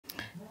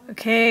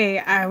Okay,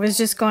 I was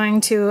just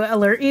going to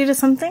alert you to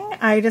something.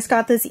 I just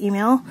got this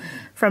email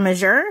from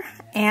Azure,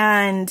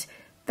 and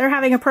they're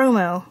having a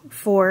promo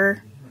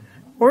for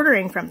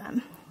ordering from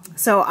them.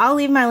 So I'll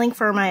leave my link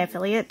for my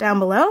affiliate down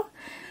below,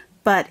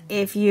 but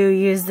if you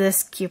use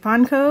this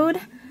coupon code,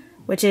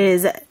 which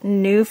is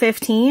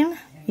new15,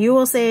 you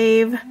will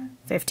save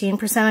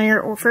 15% on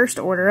your first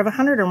order of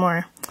 100 or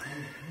more.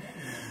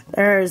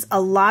 There's a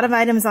lot of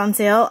items on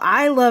sale.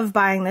 I love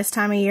buying this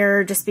time of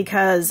year just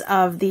because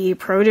of the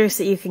produce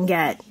that you can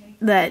get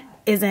that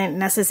isn't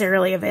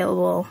necessarily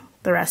available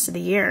the rest of the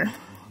year.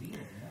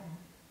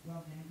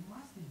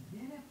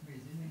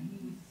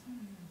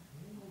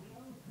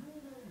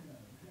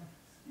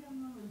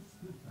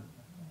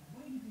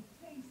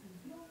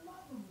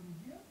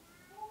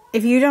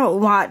 If you don't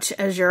watch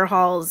Azure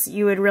hauls,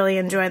 you would really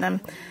enjoy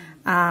them.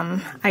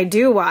 I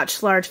do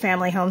watch Large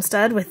Family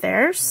Homestead with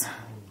theirs.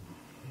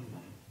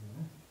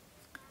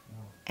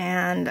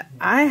 And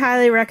I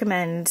highly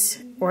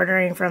recommend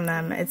ordering from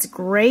them. It's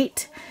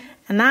great,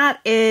 and that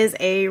is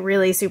a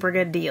really super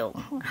good deal.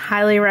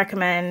 Highly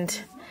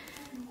recommend.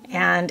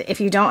 And if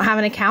you don't have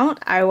an account,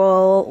 I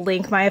will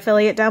link my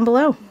affiliate down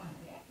below.